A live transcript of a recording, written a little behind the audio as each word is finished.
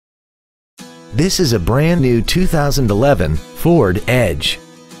This is a brand new 2011 Ford Edge.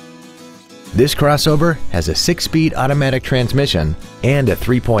 This crossover has a 6-speed automatic transmission and a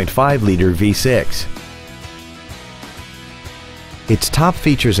 3.5-liter V6. Its top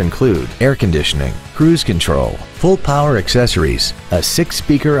features include air conditioning, cruise control, full power accessories, a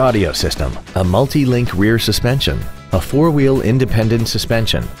 6-speaker audio system, a multi-link rear suspension, a 4-wheel independent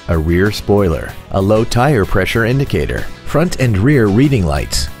suspension, a rear spoiler, a low tire pressure indicator, front and rear reading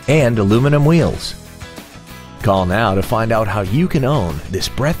lights, and aluminum wheels. Call now to find out how you can own this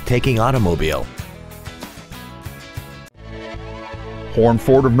breathtaking automobile. Horne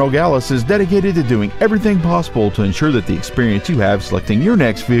Ford of Nogales is dedicated to doing everything possible to ensure that the experience you have selecting your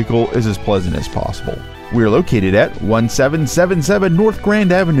next vehicle is as pleasant as possible. We are located at 1777 North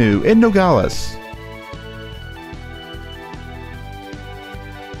Grand Avenue in Nogales.